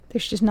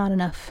There's just not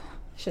enough.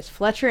 It's just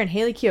Fletcher and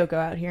Haley Kiyoko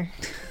out here.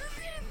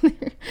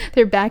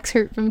 Their backs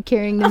hurt from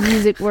carrying the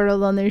music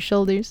world on their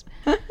shoulders.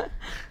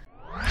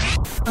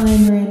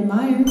 I'm Miranda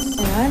Myers.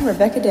 And I'm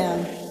Rebecca Down.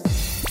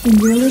 And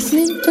you're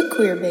listening to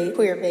Queerbait.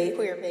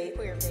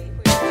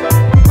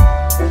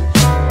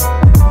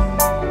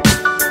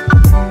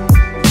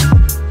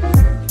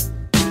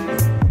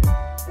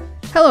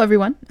 Hello,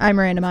 everyone. I'm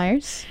Miranda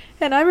Myers.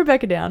 And I'm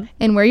Rebecca Down.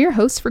 And we're your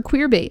hosts for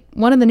Queerbait,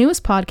 one of the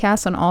newest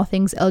podcasts on all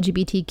things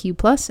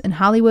LGBTQ+ in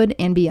Hollywood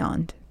and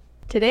beyond.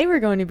 Today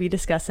we're going to be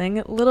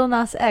discussing Lil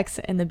Nas X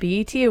and the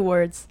BET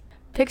Awards,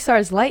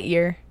 Pixar's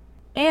Lightyear,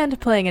 and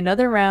playing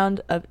another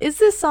round of Is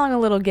This Song a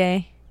Little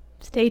Gay?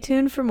 Stay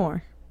tuned for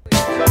more.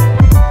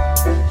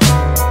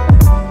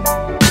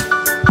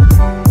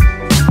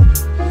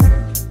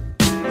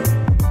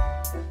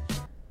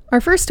 Our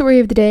first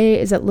story of the day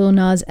is that Lil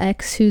Nas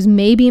X, who's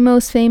maybe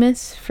most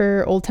famous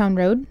for Old Town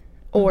Road,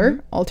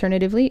 or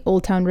alternatively,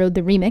 Old Town Road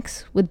the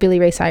remix with Billy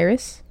Ray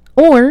Cyrus,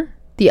 or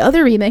the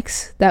other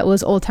remix that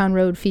was Old Town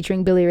Road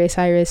featuring Billy Ray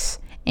Cyrus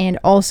and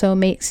also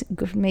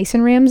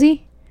Mason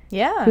Ramsey.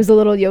 Yeah. Who's the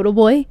little yodel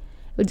boy.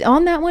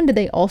 On that one, did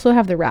they also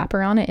have the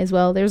rapper on it as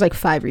well? There's like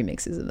 5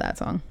 remixes of that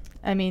song.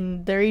 I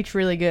mean, they're each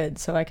really good,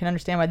 so I can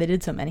understand why they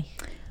did so many.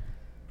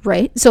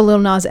 Right. So Lil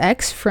Nas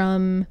X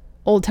from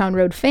Old Town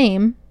Road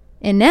fame,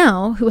 and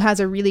now who has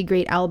a really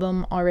great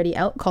album already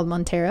out called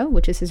Montero,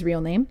 which is his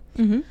real name.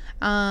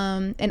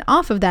 And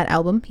off of that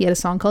album, he had a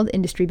song called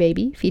Industry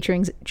Baby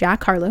featuring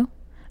Jack Harlow.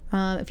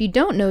 If you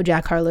don't know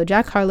Jack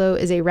Harlow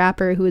is a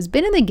rapper who has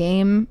been in the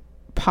game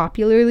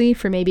popularly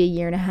for maybe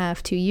 1.5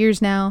 to 2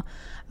 years now.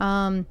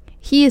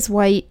 He is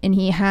white and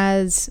he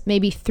has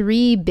maybe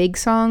 3 big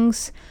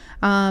songs.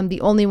 The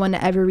only one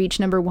to ever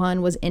reach number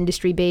 1 was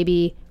Industry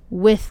Baby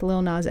with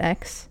Lil Nas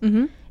X.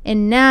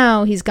 And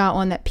now he's got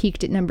one that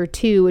peaked at number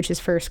 2, which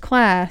is First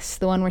Class,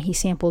 the one where he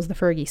samples the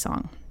Fergie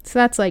song. So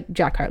that's like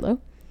Jack Harlow.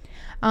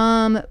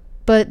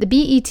 But the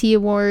BET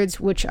Awards,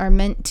 which are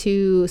meant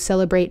to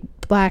celebrate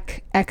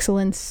Black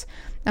excellence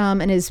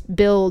and is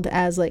billed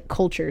as like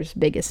culture's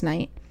biggest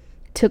night,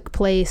 took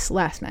place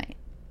last night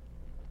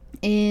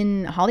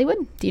in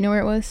Hollywood. Do you know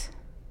where it was?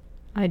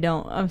 I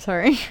don't. I'm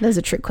sorry. That's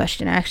a trick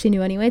question. I actually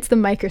knew anyway. It's the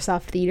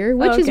Microsoft Theater,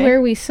 which is where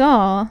we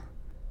saw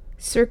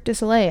Cirque du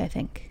Soleil, I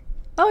think.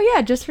 Oh,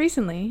 yeah, just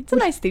recently. It's a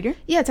nice theater.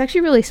 Yeah, it's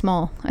actually really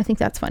small. I think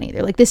that's funny.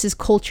 They're like, this is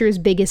culture's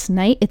biggest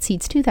night. It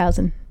seats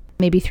 2,000.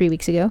 Maybe 3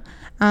 weeks ago.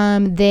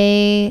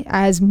 They,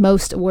 as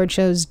most award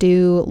shows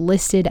do,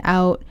 listed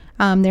out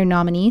their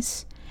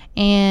nominees.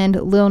 And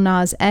Lil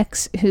Nas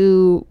X,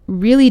 who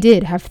really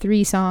did have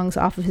 3 songs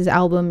off of his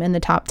album in the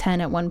top 10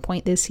 at one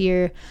point this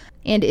year,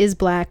 and is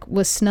Black,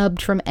 was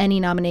snubbed from any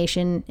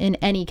nomination in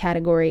any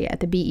category at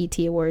the BET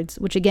Awards,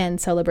 which again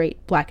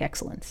celebrate Black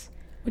excellence.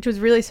 Which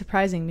was really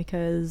surprising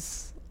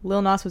because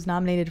Lil Nas was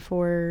nominated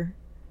for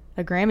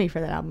a Grammy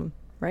for that album,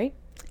 right?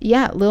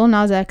 Yeah, Lil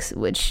Nas X,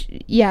 which,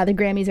 yeah, the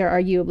Grammys are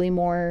arguably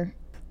more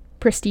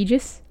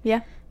prestigious.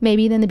 Yeah.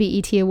 Maybe than the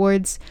BET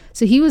Awards.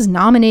 So he was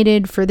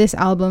nominated for this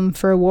album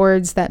for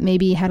awards that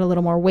maybe had a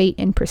little more weight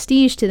and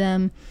prestige to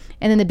them.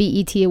 And then the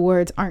BET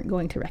Awards aren't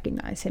going to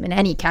recognize him in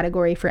any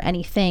category for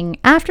anything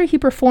after he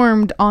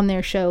performed on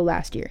their show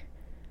last year.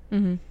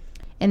 And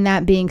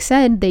that being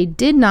said, they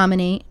did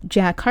nominate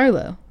Jack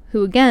Harlow,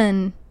 who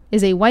again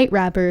is a white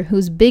rapper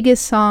whose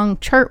biggest song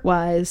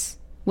chart-wise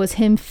was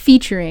him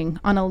featuring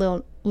on a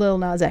Lil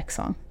Nas X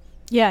song.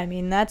 Yeah, I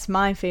mean, that's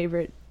my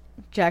favorite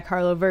Jack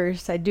Harlow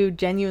verse. I do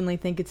genuinely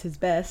think it's his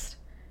best.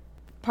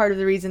 Part of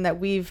the reason that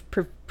we've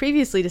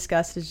previously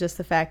discussed is just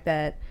the fact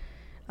that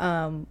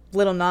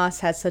Lil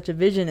Nas has such a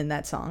vision in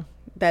that song,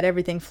 that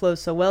everything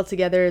flows so well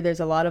together. There's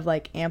a lot of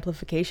like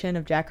amplification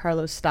of Jack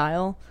Harlow's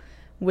style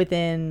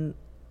within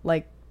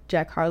like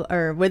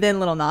within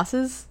Lil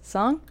Nas's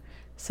song.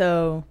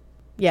 So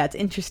yeah, it's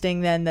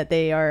interesting then that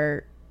they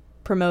are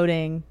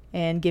promoting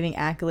and giving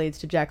accolades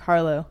to Jack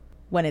Harlow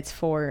when it's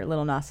for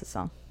Lil Nas's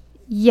song.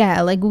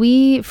 Yeah, like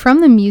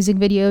from the music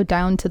video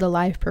down to the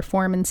live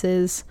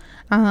performances,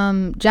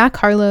 Jack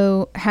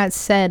Harlow has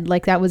said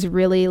like that was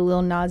really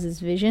Lil Nas's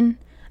vision.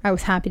 I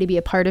was happy to be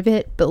a part of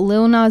it, but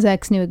Lil Nas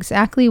X knew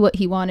exactly what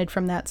he wanted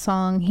from that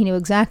song. He knew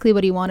exactly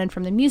what he wanted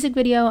from the music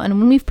video, and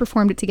when we've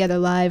performed it together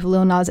live,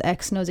 Lil Nas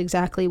X knows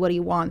exactly what he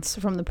wants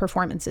from the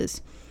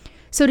performances.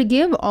 So to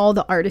give all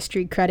the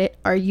artistry credit,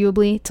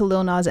 arguably, to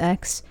Lil Nas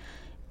X,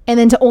 and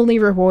then to only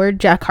reward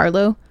Jack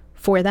Harlow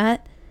for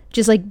that,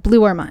 just like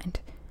blew our mind.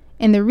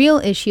 And the real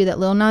issue that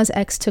Lil Nas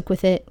X took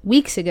with it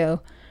weeks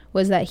ago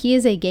was that he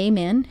is a gay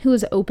man who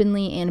has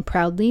openly and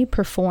proudly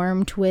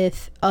performed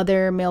with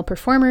other male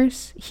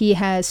performers. He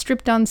has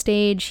stripped on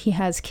stage. He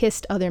has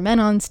kissed other men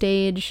on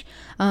stage.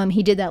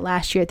 He did that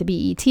last year at the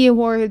BET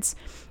Awards.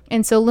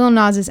 And so Lil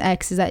Nas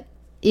X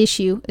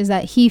issue is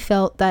that he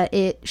felt that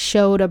it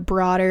showed a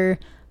broader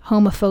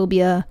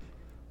homophobia,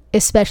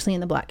 especially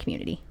in the Black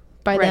community,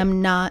 by them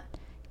not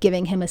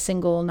giving him a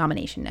single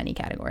nomination in any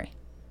category.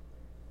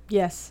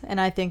 Yes, and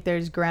I think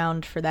there's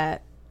ground for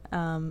that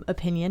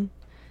opinion.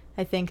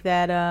 I think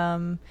that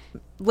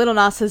Lil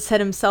Nas has said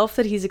himself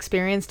that he's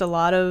experienced a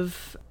lot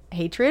of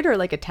hatred or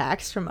like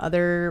attacks from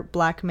other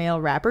black male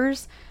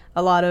rappers.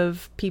 A lot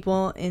of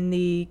people in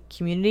the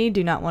community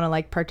do not want to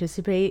like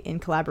participate in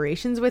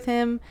collaborations with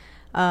him.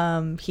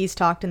 He's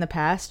talked in the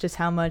past just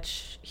how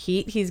much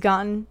heat he's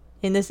gotten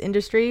in this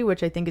industry,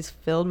 which I think is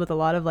filled with a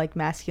lot of like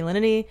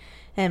masculinity,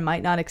 and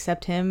might not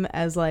accept him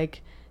as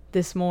like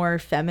this more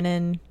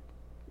feminine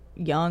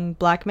young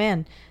black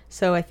man.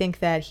 So I think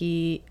that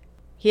he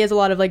has a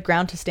lot of like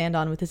ground to stand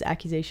on with his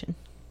accusation.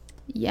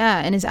 Yeah,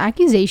 and his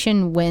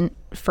accusation went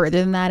further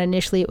than that.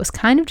 Initially, it was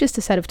kind of just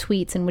a set of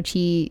tweets in which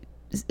he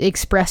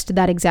expressed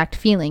that exact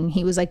feeling.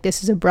 He was like,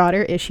 this is a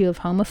broader issue of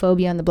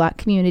homophobia in the black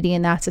community,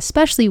 and that's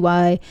especially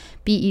why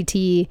BET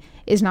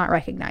is not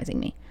recognizing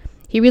me.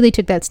 He really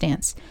took that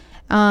stance.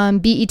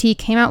 BET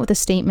came out with a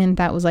statement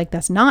that was like,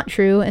 that's not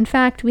true. In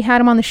fact, we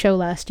had him on the show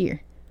last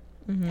year.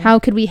 How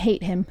could we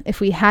hate him if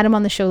we had him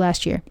on the show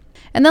last year?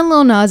 And then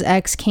Lil Nas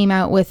X came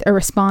out with a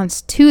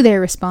response to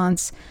their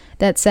response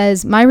that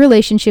says, my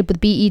relationship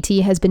with BET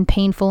has been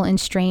painful and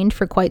strained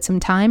for quite some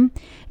time.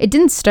 It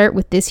didn't start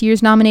with this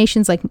year's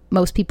nominations like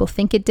most people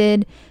think it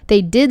did.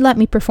 They did let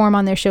me perform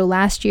on their show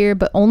last year,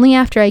 but only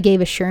after I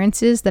gave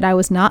assurances that I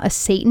was not a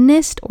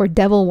Satanist or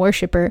devil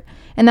worshiper,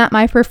 and that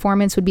my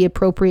performance would be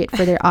appropriate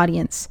for their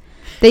audience.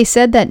 They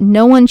said that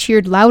no one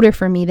cheered louder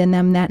for me than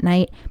them that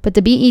night, but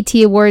the BET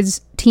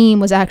Awards team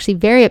was actually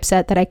very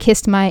upset that I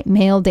kissed my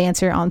male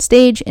dancer on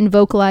stage and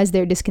vocalized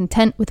their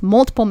discontent with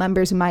multiple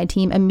members of my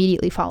team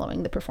immediately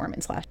following the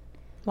performance last.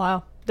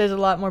 Wow. There's a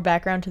lot more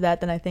background to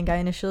that than I think I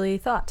initially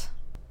thought.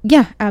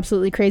 Yeah,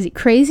 absolutely crazy.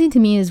 Crazy to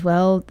me as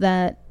well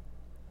that,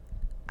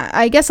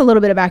 I guess a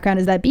little bit of background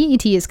is that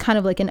BET is kind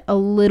of like a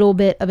little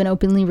bit of an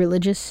openly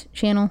religious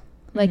channel.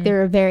 Like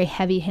there are very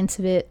heavy hints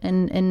of it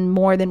in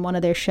more than one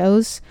of their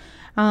shows.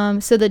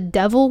 So the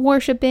devil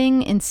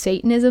worshipping and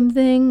Satanism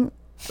thing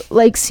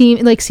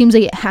seems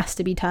like it has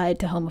to be tied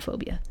to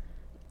homophobia.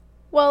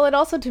 Well, it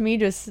also to me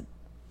just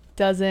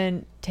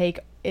doesn't take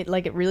it,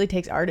 like it really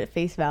takes art at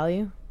face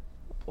value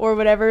or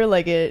whatever.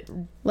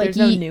 There's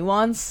no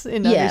nuance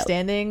in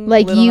understanding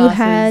like Lil you Nas's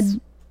had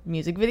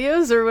music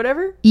videos or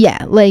whatever.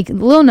 Yeah, like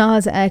Lil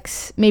Nas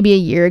X maybe a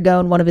year ago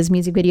in one of his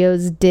music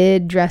videos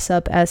did dress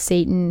up as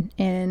Satan,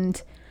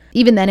 and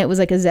even then it was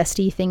like a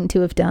zesty thing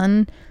to have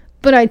done.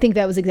 But I think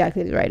that was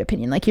exactly the right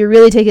opinion. Like, you're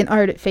really taking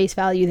art at face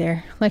value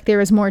there. Like, there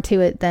was more to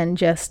it than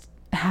just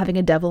having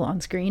a devil on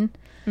screen,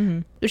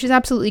 which is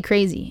absolutely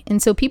crazy. And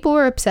so people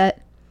were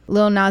upset.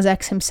 Lil Nas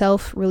X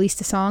himself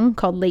released a song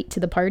called Late to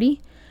the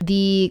Party.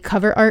 The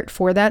cover art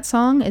for that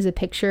song is a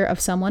picture of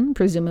someone,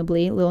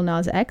 presumably Lil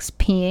Nas X,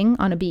 peeing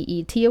on a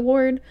BET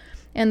award.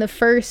 And the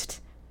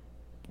first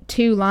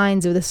two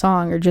lines of the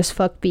song are just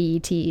fuck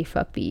BET,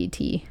 fuck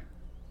BET. It's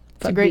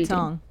a great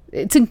song.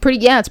 It's a pretty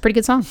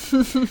good song.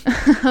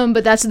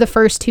 But that's the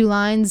first two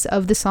lines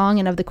of the song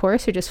and of the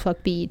chorus are just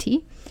fuck BET.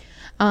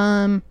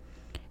 So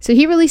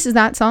he releases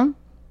that song.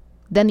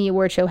 Then the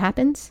award show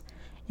happens.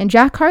 And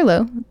Jack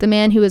Harlow, the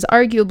man who is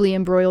arguably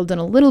embroiled in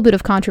a little bit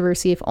of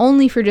controversy, if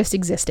only for just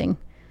existing,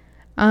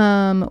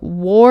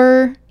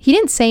 he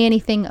didn't say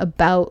anything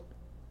about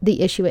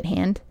the issue at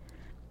hand,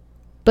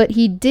 but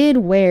he did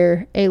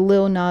wear a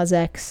Lil Nas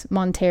X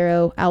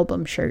Montero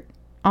album shirt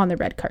on the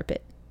red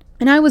carpet.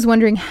 And I was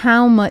wondering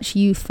how much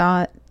you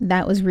thought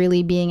that was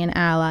really being an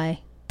ally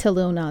to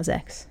Lil Nas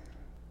X.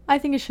 I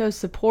think it shows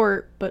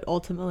support, but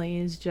ultimately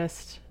is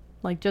just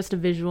a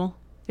visual.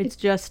 It's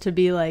just to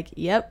be like,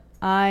 yep,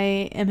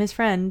 I am his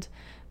friend.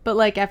 But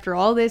like after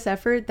all this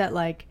effort that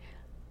like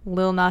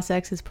Lil Nas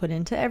X has put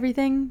into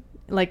everything,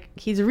 like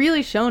he's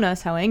really shown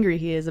us how angry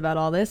he is about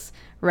all this,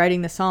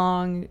 writing the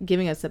song,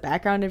 giving us the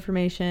background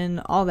information,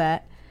 all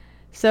that.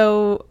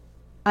 So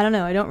I don't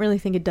know. I don't really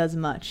think it does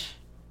much.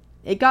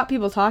 It got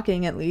people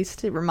talking, at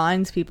least. It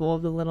reminds people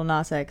of the Lil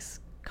Nas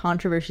X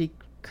controversy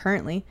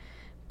currently,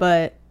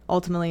 but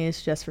ultimately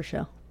it's just for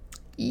show.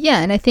 Yeah,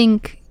 and I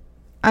think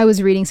I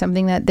was reading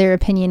something that their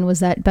opinion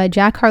was that by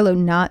Jack Harlow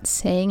not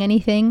saying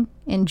anything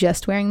and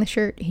just wearing the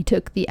shirt, he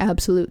took the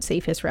absolute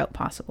safest route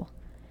possible.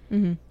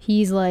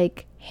 He's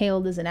like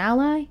hailed as an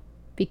ally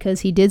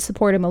because he did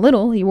support him a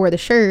little. He wore the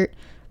shirt,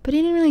 but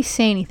he didn't really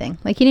say anything.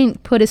 Like, he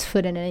didn't put his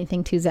foot in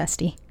anything too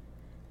zesty.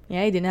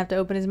 Yeah, he didn't have to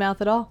open his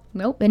mouth at all.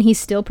 Nope. And he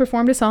still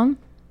performed a song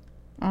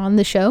on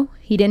the show.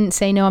 He didn't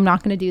say, no, I'm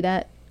not going to do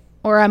that.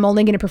 Or I'm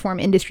only going to perform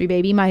Industry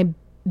Baby, my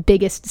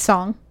biggest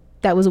song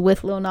that was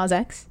with Lil Nas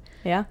X.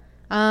 Yeah.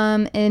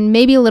 And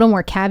maybe a little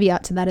more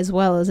caveat to that as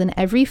well is in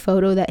every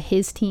photo that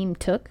his team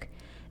took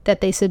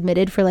that they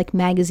submitted for like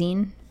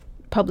magazine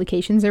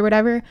publications or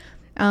whatever,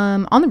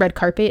 on the red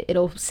carpet,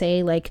 it'll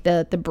say like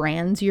the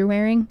brands you're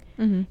wearing.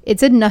 It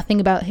said nothing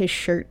about his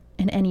shirt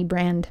in any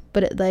brand,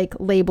 but it like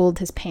labeled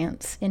his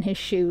pants and his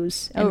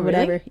shoes and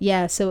whatever. Really?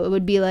 Yeah, so it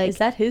would be like, is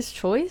that his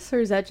choice or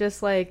is that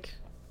just like,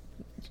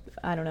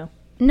 I don't know.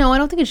 No, I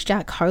don't think it's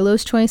Jack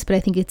Harlow's choice, but I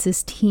think it's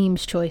his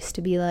team's choice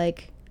to be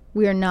like,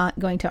 we are not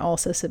going to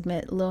also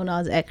submit Lil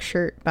Nas X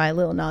shirt by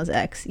Lil Nas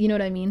X. You know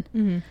what I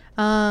mean?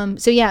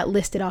 So yeah, it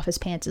listed off his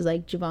pants as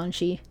like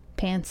Givenchy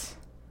pants.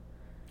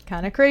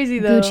 Kind of crazy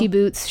though. Gucci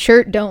boots.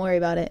 Shirt, don't worry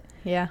about it.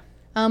 Yeah.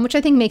 which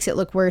I think makes it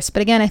look worse.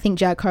 But again, I think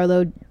Jack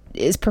Harlow,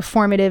 as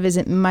performative as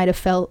it might have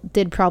felt,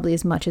 did probably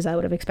as much as I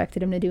would have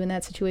expected him to do in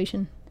that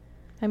situation.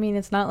 I mean,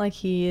 it's not like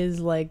he is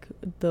like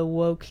the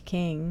woke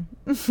king.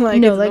 Like,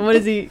 no, like, what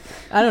is he?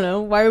 I don't know.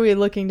 Why are we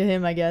looking to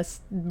him? I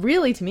guess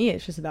really, to me,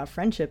 it's just about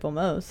friendship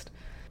almost.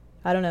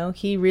 I don't know.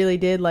 He really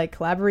did like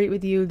collaborate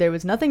with you. There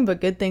was nothing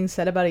but good things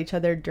said about each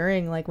other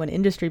during like when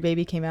Industry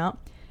Baby came out.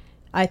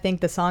 I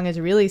think the song has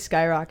really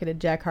skyrocketed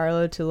Jack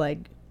Harlow to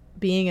like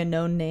being a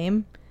known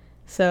name.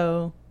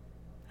 So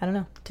I don't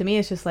know. To me,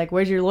 it's just like,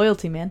 where's your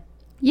loyalty, man?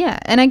 Yeah,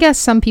 and I guess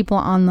some people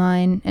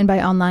online, and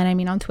by online I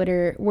mean on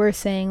Twitter, were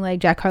saying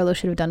like Jack Harlow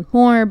should have done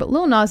more, but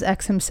Lil Nas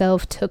X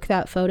himself took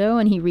that photo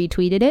and he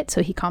retweeted it,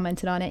 so he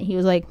commented on it. He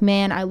was like,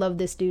 man, I love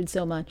this dude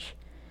so much,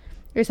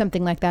 or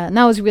something like that, and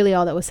that was really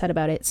all that was said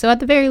about it. So at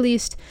the very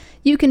least,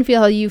 you can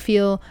feel how you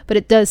feel, but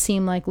it does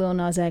seem like Lil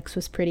Nas X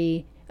was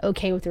pretty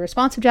okay with the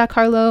response of Jack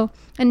Harlow,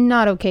 and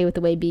not okay with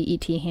the way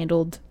BET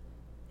handled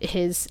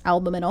his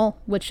album and all,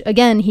 which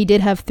again, he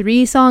did have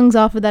 3 songs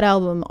off of that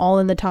album all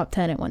in the top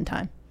 10 at one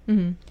time.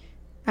 Mm-hmm.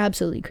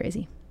 Absolutely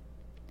crazy.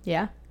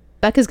 Yeah.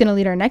 Becca's going to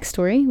lead our next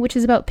story, which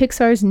is about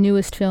Pixar's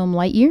newest film,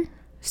 Lightyear.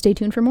 Stay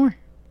tuned for more.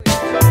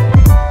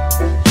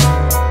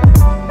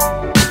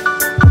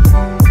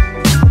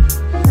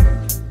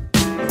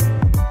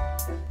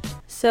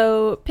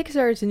 So,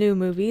 Pixar's new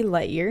movie,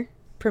 Lightyear,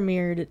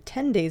 premiered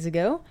 10 days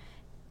ago,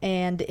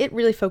 and it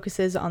really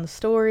focuses on the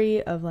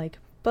story of, like,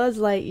 Buzz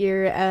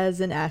Lightyear as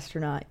an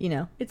astronaut, you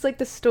know. It's like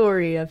the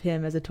story of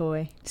him as a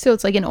toy. So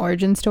it's like an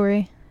origin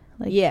story?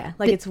 Yeah,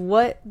 like it's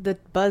what the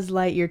Buzz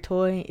Lightyear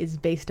toy is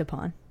based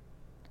upon.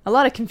 A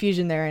lot of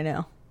confusion there, I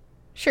know.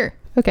 Sure.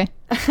 Okay.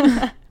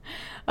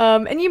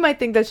 And you might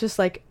think that's just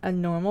like a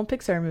normal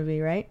Pixar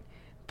movie, right?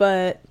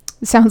 But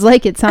sounds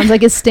like it. Sounds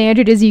like as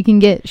standard as you can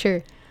get.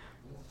 Sure.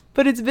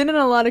 But it's been in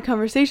a lot of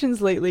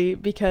conversations lately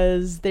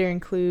because there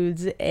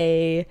includes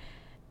a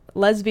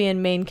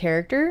lesbian main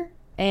character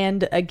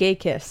and a gay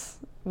kiss,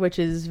 which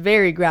is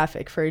very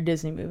graphic for a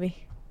Disney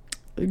movie.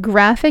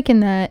 Graphic in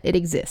that it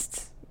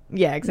exists.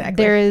 Yeah,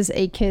 exactly. There is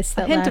a kiss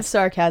that a hint of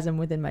sarcasm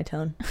within my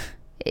tone.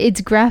 It's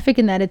graphic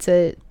in that it's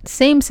a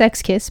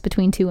same-sex kiss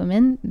between 2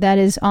 women that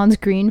is on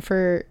screen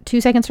for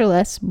 2 seconds or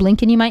less.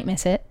 Blink and you might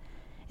miss it.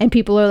 And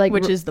people are like...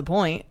 Which is the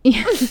point.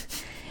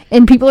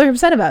 And people are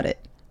upset about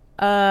it.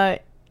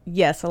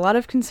 Yes, a lot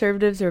of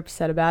conservatives are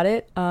upset about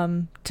it.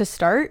 To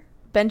start,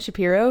 Ben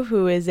Shapiro,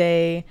 who is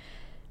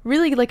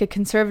really like a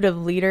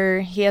conservative leader.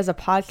 He has a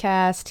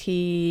podcast.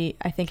 He,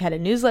 I think, had a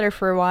newsletter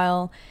for a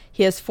while.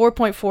 He has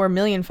 4.4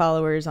 million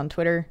followers on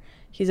Twitter.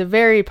 He's a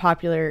very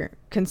popular,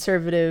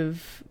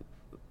 conservative,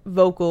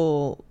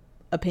 vocal,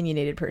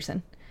 opinionated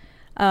person.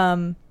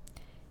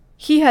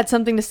 He had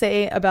something to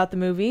say about the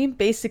movie,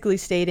 basically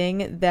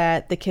stating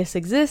that the kiss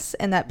exists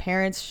and that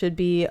parents should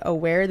be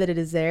aware that it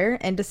is there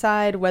and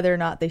decide whether or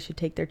not they should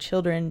take their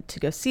children to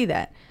go see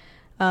that.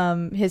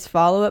 His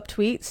follow-up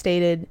tweet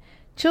stated,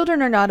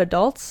 "Children are not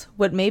adults.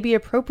 What may be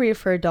appropriate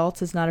for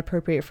adults is not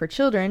appropriate for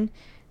children.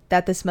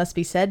 That this must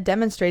be said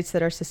demonstrates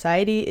that our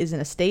society is in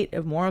a state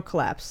of moral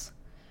collapse."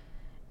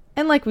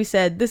 And like we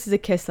said, this is a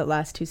kiss that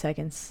lasts 2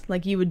 seconds.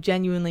 Like, you would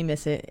genuinely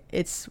miss it.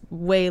 It's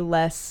way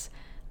less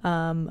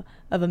of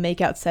a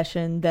makeout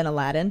session than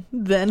Aladdin,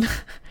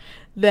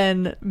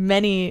 than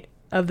many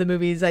of the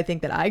movies I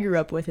think that I grew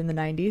up with in the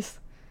 90s.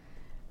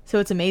 So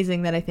it's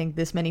amazing that I think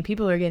this many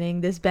people are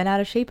getting this bent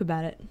out of shape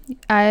about it.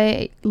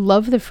 I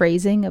love the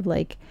phrasing of,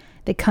 like,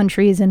 the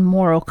country is in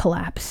moral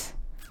collapse.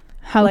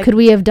 How like, could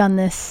we have done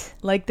this?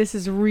 Like, this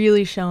is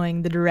really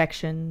showing the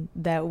direction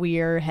that we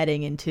are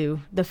heading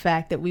into. The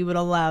fact that we would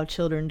allow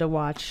children to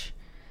watch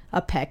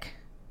a peck,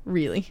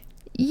 really.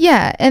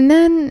 Yeah, and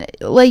then,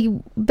 like,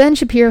 Ben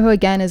Shapiro,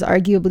 again, is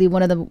arguably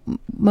one of the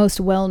most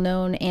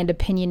well-known and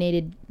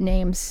opinionated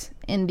names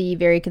in the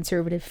very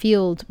conservative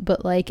field,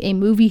 but, like, a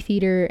movie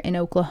theater in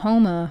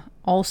Oklahoma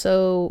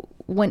also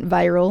went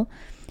viral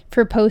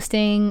for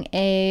posting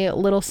a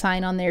little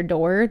sign on their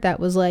door that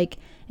was like,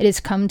 "It has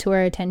come to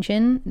our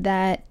attention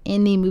that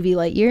in the movie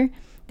Lightyear,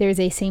 there's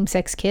a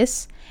same-sex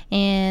kiss,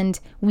 and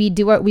we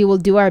will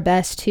do our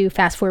best to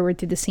fast forward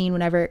through the scene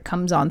whenever it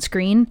comes on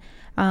screen.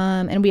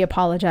 And we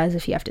apologize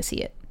if you have to see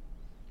it."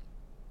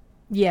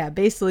 Yeah,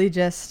 basically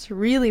just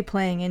really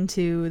playing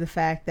into the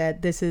fact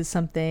that this is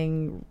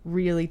something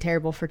really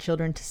terrible for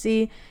children to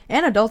see,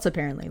 and adults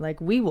apparently. Like,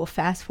 we will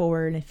fast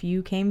forward if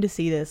you came to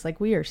see this. Like,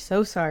 we are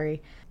so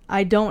sorry.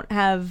 I don't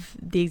have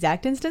the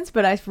exact instance,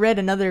 but I've read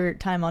another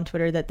time on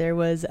Twitter that there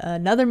was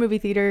another movie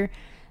theater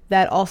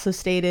that also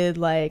stated,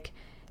 like,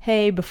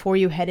 hey, before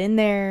you head in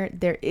there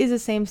is a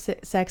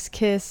same-sex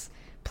kiss.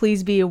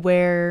 Please be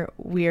aware,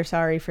 we are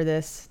sorry for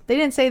this. They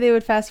didn't say they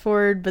would fast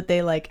forward, but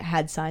they, like,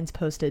 had signs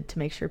posted to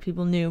make sure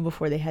people knew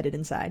before they headed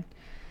inside.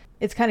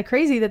 It's kind of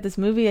crazy that this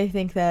movie, I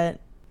think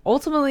that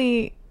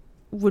ultimately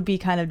would be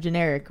kind of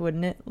generic,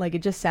 wouldn't it? Like,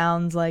 it just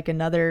sounds like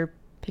another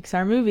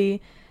Pixar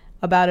movie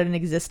about an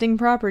existing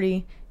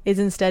property is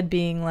instead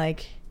being,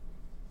 like,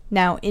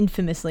 now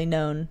infamously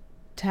known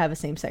to have a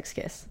same-sex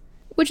kiss.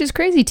 Which is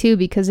crazy too,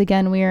 because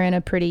again, we are in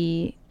a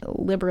pretty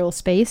liberal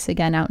space,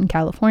 again, out in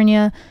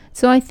California.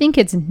 So I think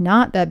it's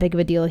not that big of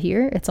a deal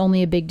here. It's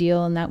only a big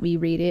deal in that we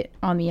read it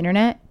on the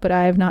internet, but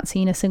I have not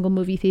seen a single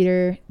movie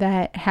theater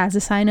that has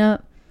a sign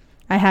up.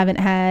 I haven't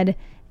had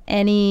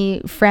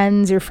any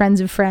friends or friends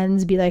of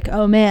friends be like,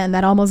 oh man,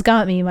 that almost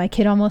got me. My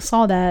kid almost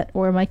saw that,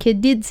 or my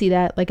kid did see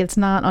that. Like, it's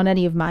not on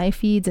any of my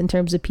feeds in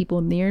terms of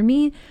people near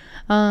me.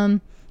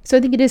 So I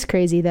think it is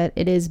crazy that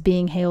it is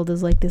being hailed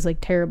as like this like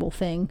terrible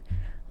thing,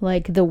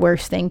 like the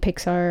worst thing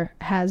Pixar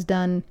has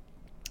done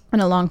in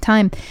a long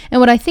time. And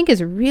what I think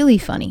is really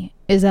funny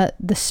is that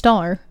the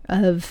star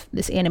of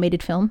this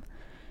animated film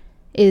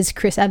is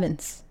Chris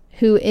Evans,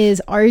 who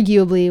is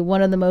arguably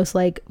one of the most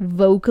like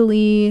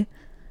vocally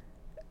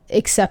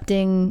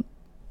accepting,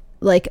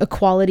 like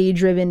equality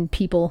driven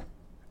people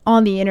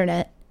on the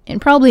internet,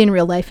 and probably in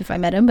real life if I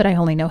met him, but I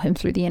only know him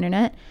through the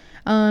internet.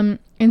 And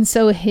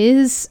so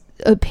his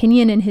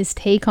opinion and his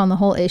take on the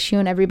whole issue,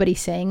 and everybody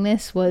saying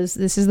this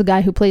is the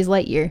guy who plays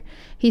Lightyear.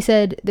 He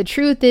said, the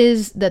truth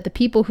is that the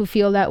people who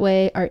feel that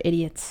way are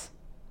idiots.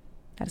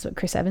 That's what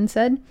Chris Evans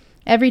said.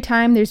 Every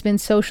time there's been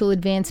social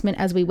advancement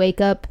as we wake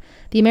up,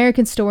 the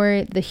American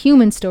story, the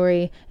human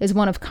story, is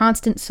one of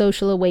constant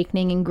social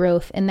awakening and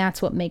growth, and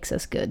that's what makes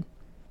us good.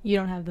 You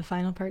don't have the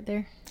final part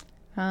there?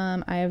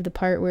 I have the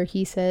part where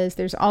he says,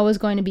 there's always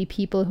going to be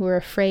people who are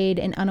afraid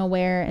and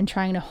unaware and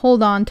trying to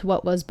hold on to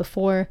what was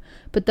before,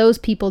 but those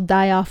people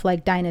die off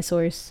like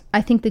dinosaurs.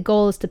 I think the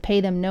goal is to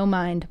pay them no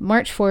mind,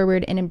 march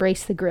forward, and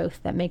embrace the growth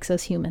that makes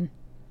us human.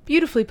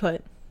 Beautifully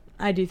put.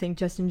 I do think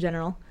just in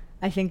general.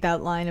 I think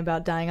that line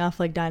about dying off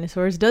like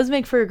dinosaurs does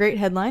make for a great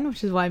headline,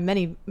 which is why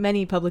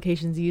many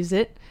publications use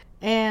it.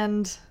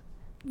 And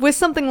with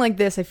something like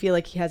this, I feel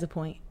like he has a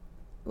point.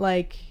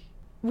 Like,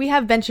 we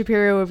have Ben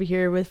Shapiro over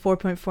here with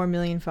 4.4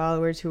 million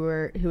followers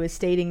who is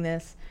stating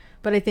this,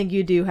 but I think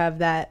you do have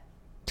that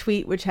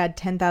tweet which had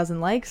 10,000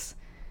 likes.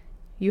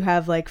 You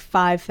have like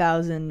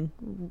 5,000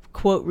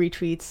 quote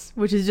retweets,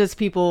 which is just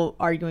people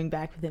arguing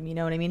back with him, you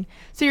know what I mean?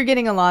 So you're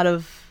getting a lot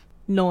of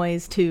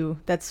noise too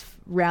that's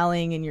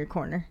rallying in your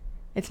corner.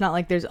 It's not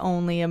like there's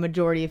only a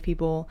majority of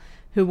people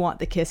who want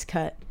the kiss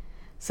cut.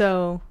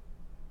 So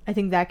I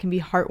think that can be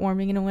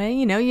heartwarming in a way.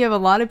 You know, you have a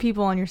lot of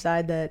people on your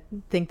side that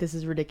think this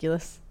is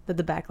ridiculous, that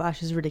the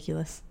backlash is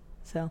ridiculous.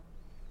 So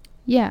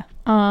yeah,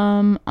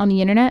 on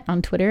the internet,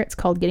 on Twitter, it's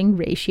called getting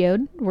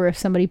ratioed, where if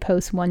somebody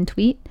posts one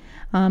tweet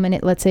and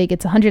it, let's say it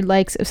gets 100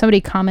 likes, if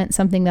somebody comments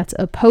something that's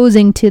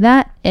opposing to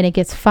that and it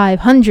gets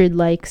 500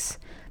 likes,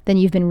 then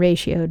you've been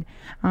ratioed.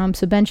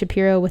 So Ben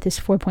Shapiro, with his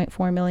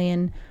 4.4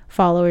 million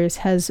followers,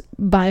 has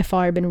by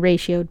far been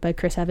ratioed by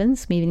Chris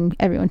Evans, meaning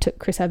everyone took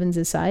Chris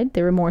Evans' side.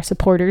 There were more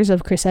supporters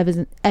of Chris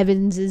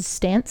Evans'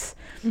 stance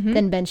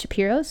than Ben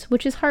Shapiro's,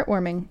 which is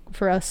heartwarming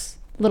for us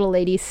little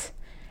ladies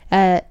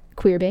at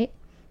Queerbait.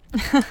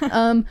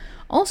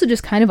 Also,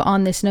 just kind of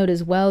on this note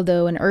as well,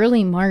 though, in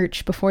early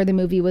March, before the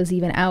movie was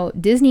even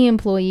out, Disney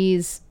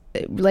employees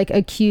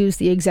accused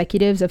the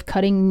executives of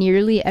cutting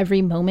nearly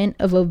every moment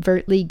of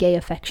overtly gay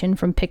affection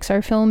from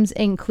Pixar films,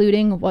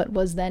 including what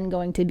was then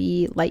going to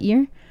be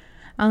Lightyear.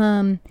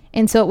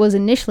 And so it was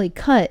initially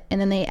cut,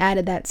 and then they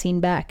added that scene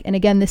back. And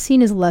again, the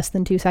scene is less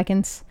than 2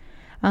 seconds.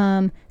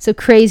 So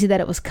crazy that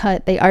it was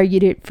cut. They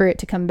argued it for it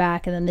to come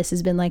back, and then this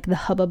has been like the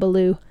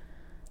hubbubaloo.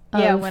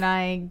 Yeah, when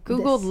I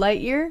Googled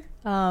Lightyear,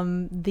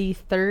 the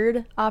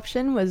third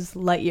option was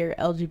Lightyear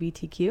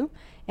LGBTQ,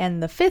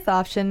 and the fifth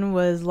option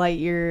was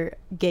Lightyear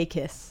gay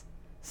kiss.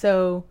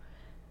 So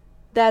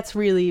that's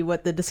really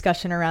what the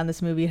discussion around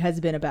this movie has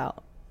been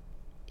about.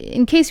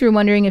 In case you were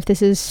wondering if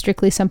this is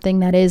strictly something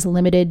that is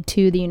limited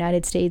to the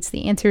United States,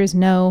 the answer is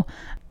no.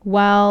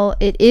 While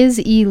it is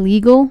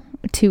illegal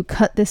to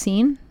cut the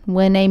scene,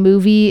 when a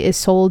movie is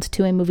sold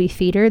to a movie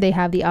theater, they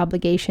have the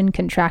obligation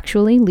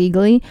contractually,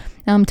 legally,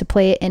 to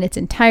play it in its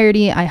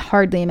entirety. I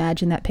hardly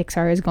imagine that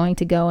Pixar is going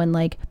to go and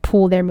like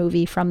pull their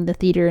movie from the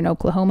theater in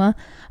Oklahoma,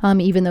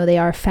 even though they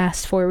are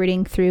fast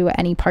forwarding through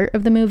any part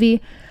of the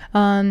movie.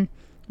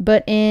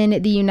 But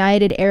in the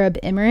United Arab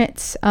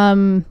Emirates,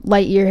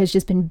 Lightyear has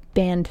just been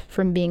banned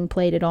from being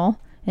played at all.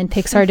 And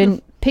Pixar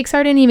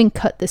didn't even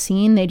cut the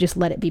scene. They just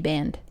let it be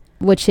banned,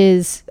 which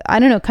is, I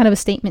don't know, kind of a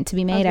statement to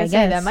be made, I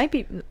guess. That might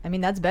be, I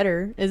mean, that's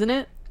better, isn't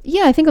it?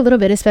 Yeah, I think a little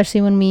bit, especially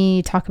when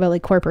we talk about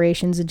like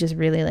corporations and just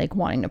really like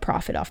wanting to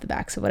profit off the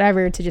backs of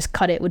whatever. To just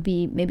cut it would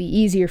be maybe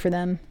easier for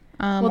them.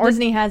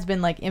 Disney has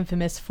been like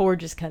infamous for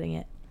just cutting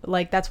it.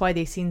 Like, that's why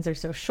these scenes are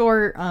so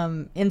short.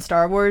 In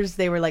Star Wars,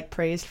 they were like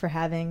praised for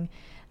having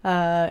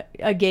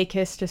a gay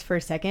kiss just for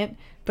a second,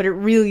 but it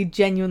really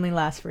genuinely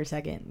lasts for a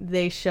second.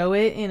 They show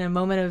it in a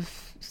moment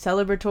of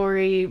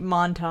celebratory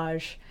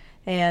montage,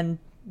 and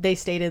they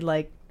stated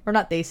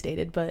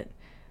but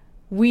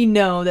we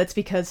know that's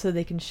because so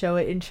they can show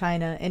it in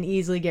China and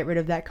easily get rid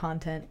of that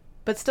content,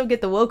 but still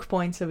get the woke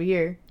points over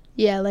here.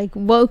 Yeah, like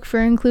woke for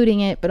including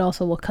it, but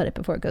also we'll cut it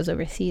before it goes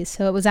overseas.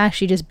 So it was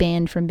actually just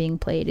banned from being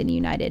played in the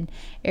United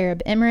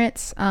Arab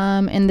Emirates,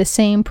 and the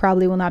same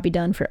probably will not be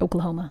done for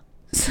Oklahoma.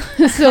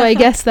 So I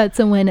guess that's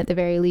a win at the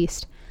very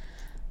least.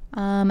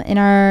 And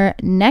our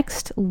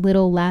next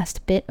little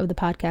last bit of the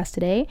podcast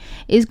today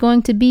is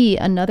going to be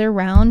another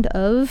round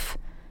of,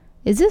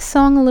 is this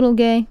song a little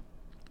gay?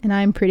 And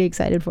I'm pretty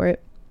excited for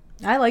it.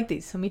 I like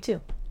these, so me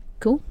too.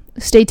 Cool.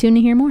 Stay tuned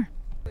to hear more.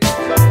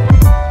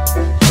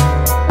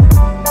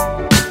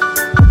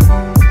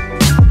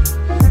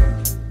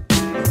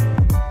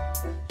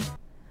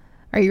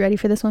 Are you ready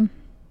for this one?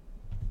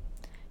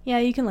 Yeah,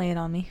 you can lay it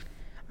on me.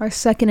 Our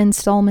second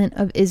installment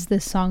of Is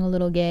This Song a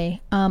Little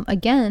Gay?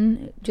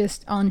 Again,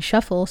 just on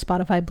shuffle,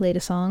 Spotify played a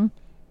song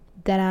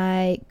that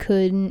I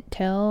couldn't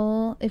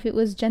tell if it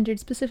was gendered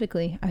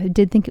specifically. I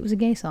did think it was a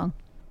gay song.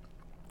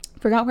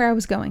 Forgot where I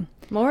was going.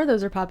 More of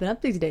those are popping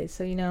up these days,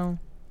 so you know.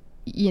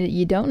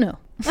 You don't know.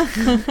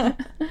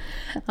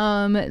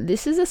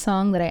 This is a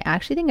song that I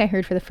actually think I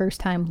heard for the first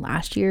time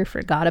last year.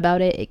 Forgot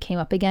about it. It came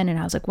up again, and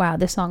I was like, wow,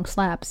 this song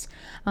slaps.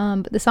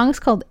 But the song is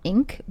called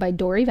Ink by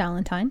Dory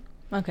Valentine.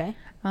 Okay.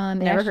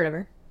 Never heard of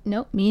her.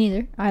 Nope, me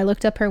neither. I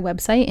looked up her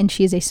website, and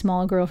she is a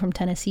small girl from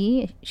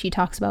Tennessee. She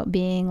talks about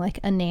being like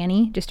a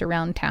nanny just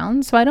around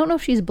town. So I don't know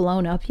if she's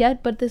blown up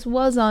yet, but this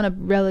was on a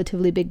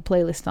relatively big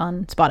playlist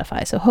on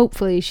Spotify. So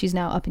hopefully she's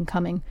now up and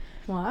coming.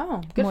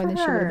 Wow, good more for than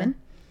her. she would have been.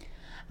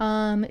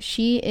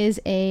 She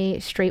is a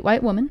straight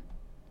white woman.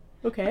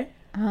 Okay.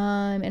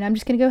 And I'm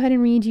just going to go ahead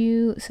and read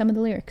you some of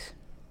the lyrics.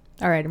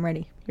 All right, I'm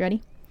ready. You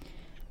ready?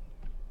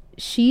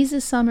 She's a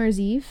summer's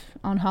eve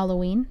on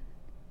Halloween.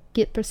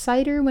 Get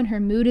beside her when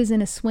her mood is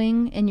in a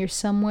swing and you're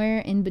somewhere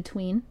in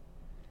between.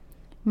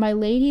 My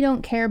lady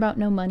don't care about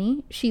no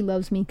money. She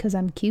loves me 'cause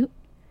I'm cute.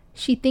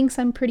 She thinks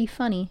I'm pretty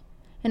funny.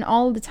 And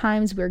all the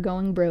times we're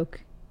going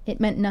broke, it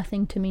meant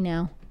nothing to me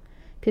now.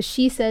 'Cause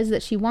she says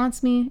that she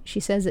wants me. She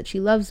says that she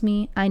loves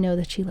me. I know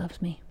that she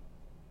loves me.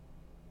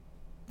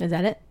 Is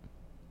that it?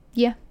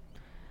 Yeah.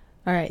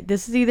 All right,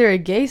 this is either a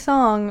gay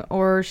song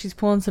or she's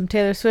pulling some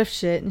Taylor Swift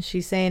shit and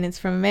she's saying it's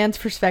from a man's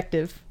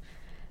perspective.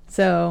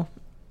 So,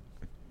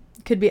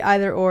 it could be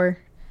either or,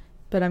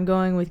 but I'm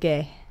going with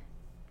gay.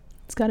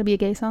 It's got to be a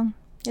gay song.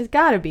 It's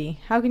gotta be.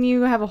 How can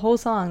you have a whole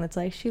song that's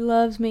like, she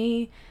loves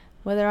me,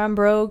 whether I'm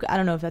broke? I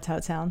don't know if that's how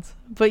it sounds,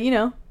 but you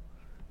know.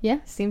 Yeah.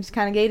 Seems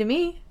kind of gay to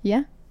me.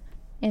 Yeah.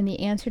 And the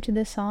answer to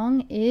this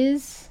song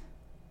is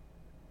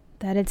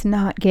that it's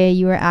not gay.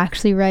 You are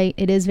actually right.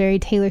 It is very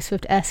Taylor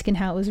Swift-esque in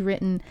how it was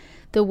written.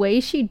 The way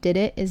she did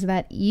it is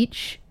that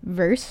each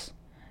verse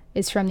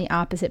is from the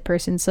opposite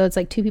person. So it's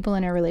like two people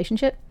in a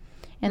relationship.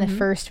 And the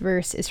first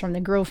verse is from the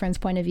girlfriend's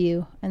point of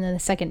view. And then the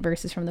second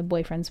verse is from the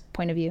boyfriend's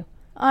point of view.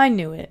 I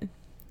knew it.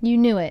 You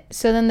knew it.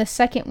 So then the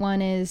second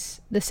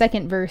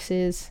verse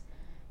is,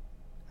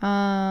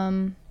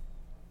 or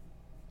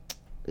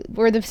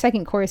the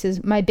second chorus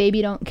is, my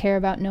baby don't care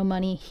about no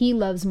money. He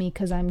loves me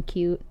 'cause I'm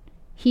cute.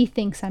 He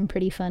thinks I'm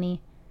pretty funny.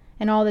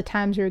 And all the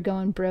times we were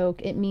going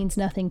broke, it means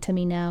nothing to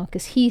me now.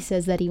 'Cause he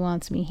says that he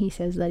wants me. He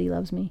says that he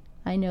loves me.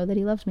 I know that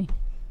he loves me.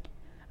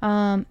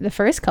 The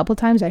first couple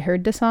times I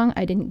heard the song,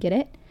 I didn't get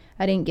it.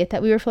 I didn't get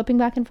that we were flipping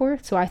back and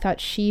forth. So I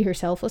thought she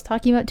herself was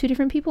talking about two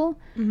different people.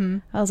 Mm-hmm.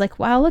 I was like,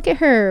 wow, look at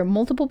her.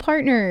 Multiple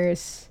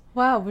partners.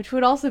 Wow, which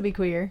would also be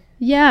queer.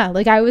 Yeah,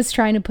 like I was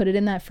trying to put it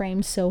in that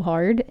frame so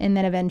hard. And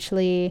then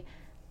eventually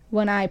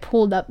when I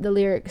pulled up the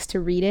lyrics to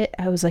read it,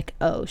 I was like,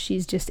 oh,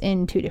 she's just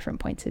in two different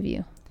points of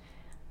view.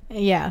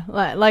 Yeah,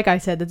 like I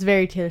said, that's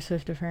very Taylor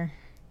Swift of her.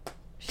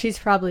 She's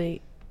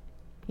probably,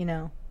 you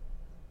know.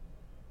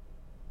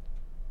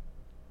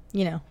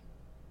 No.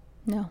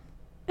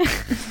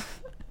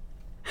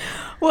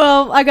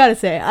 Well, I gotta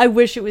say, I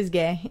wish it was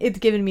gay. It's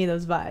giving me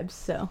those vibes,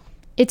 so.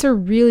 It's a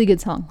really good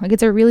song. Like,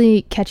 it's a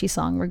really catchy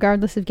song.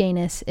 Regardless of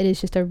gayness, it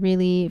is just a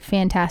really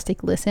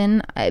fantastic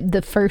listen.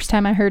 The first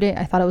time I heard it,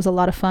 I thought it was a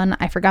lot of fun.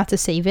 I forgot to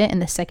save it,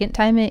 and the second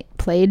time it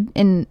played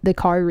in the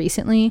car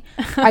recently,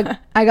 I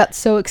got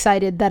so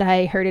excited that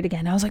I heard it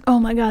again. I was like, oh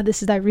my god,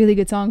 this is that really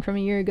good song from a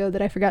year ago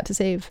that I forgot to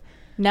save.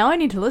 Now I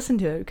need to listen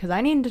to it, because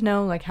I need to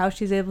know, like, how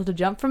she's able to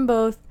jump from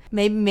both.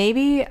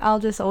 Maybe I'll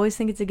just always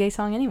think it's a gay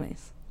song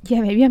anyways.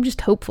 Yeah, maybe I'm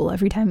just hopeful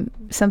every time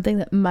something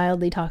that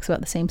mildly talks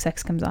about the same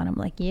sex comes on. I'm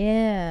like,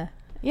 yeah.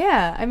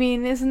 Yeah, I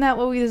mean, isn't that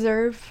what we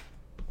deserve?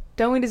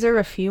 Don't we deserve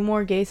a few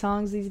more gay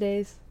songs these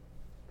days?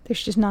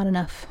 There's just not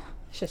enough.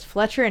 It's just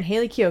Fletcher and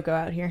Haley Kiyoko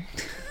out here.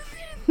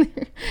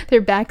 Their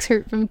backs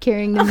hurt from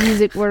carrying the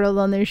music world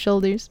on their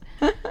shoulders.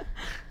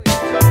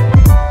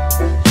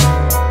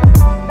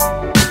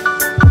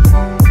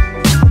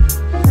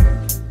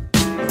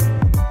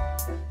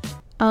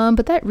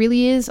 But that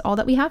really is all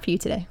that we have for you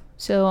today.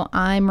 So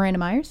I'm Miranda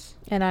Myers.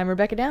 And I'm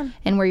Rebecca Down.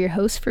 And we're your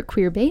hosts for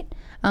Queerbait.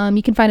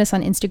 You can find us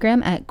on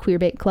Instagram at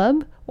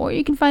QueerbaitClub, or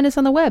you can find us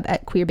on the web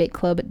at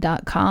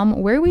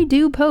queerbaitclub.com, where we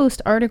do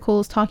post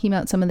articles talking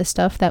about some of the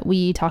stuff that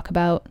we talk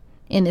about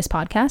in this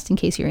podcast, in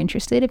case you're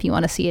interested, if you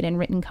want to see it in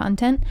written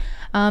content.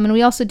 And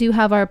we also do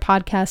have our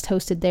podcast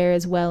hosted there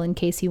as well, in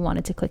case you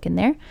wanted to click in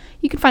there.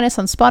 You can find us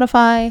on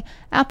Spotify,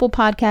 Apple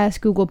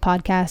Podcast, Google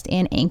Podcast,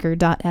 and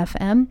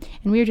Anchor.fm.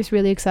 And we're just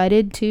really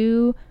excited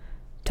to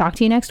talk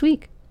to you next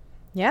week.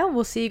 Yeah,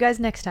 we'll see you guys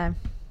next time.